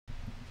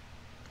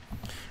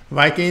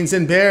Vikings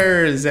and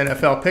Bears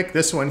NFL pick.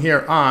 This one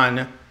here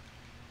on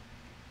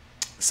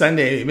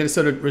Sunday.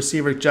 Minnesota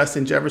receiver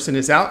Justin Jefferson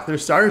is out. Their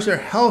starters are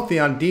healthy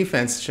on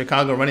defense.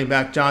 Chicago running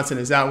back Johnson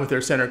is out with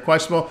their center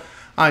questionable.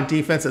 On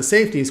defense, a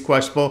safety is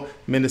questionable.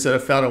 Minnesota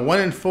fell to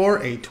 1-4,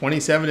 a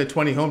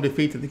 27-20 home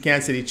defeat to the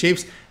Kansas City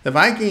Chiefs. The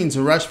Vikings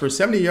rushed for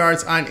 70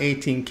 yards on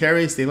 18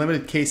 carries. They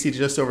limited KC to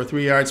just over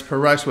 3 yards per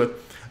rush with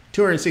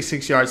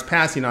 266 yards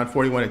passing on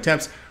 41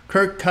 attempts.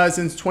 Kirk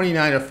Cousins,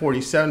 29 of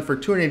 47 for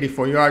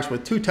 284 yards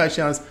with 2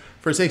 touchdowns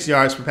for 6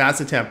 yards per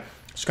pass attempt.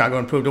 Chicago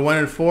improved to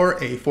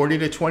 1-4, a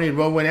 40-20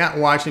 road win at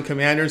Washington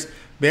Commanders.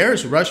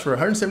 Bears rushed for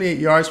 178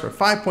 yards for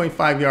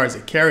 5.5 yards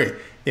a carry.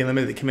 They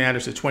limited the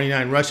Commanders to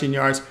 29 rushing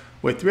yards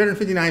with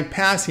 359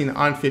 passing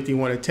on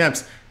 51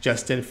 attempts.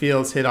 Justin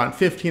Fields hit on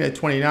 15 of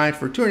 29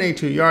 for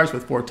 282 yards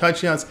with 4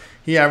 touchdowns.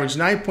 He averaged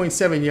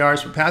 9.7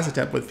 yards per pass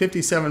attempt with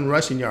 57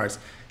 rushing yards.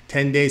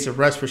 10 days of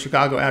rest for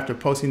Chicago after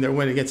posting their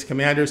win against the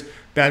Commanders.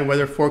 Bad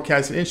weather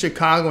forecasted in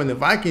Chicago, and the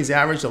Vikings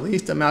averaged the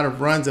least amount of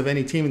runs of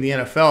any team in the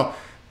NFL.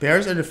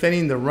 Bears are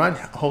defending the run,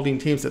 holding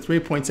teams to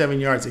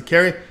 3.7 yards a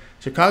carry.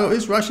 Chicago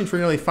is rushing for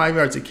nearly 5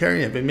 yards a carry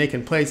and have been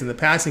making plays in the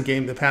passing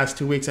game the past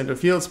 2 weeks under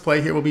Fields'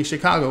 play. Here will be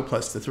Chicago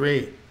plus the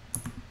 3.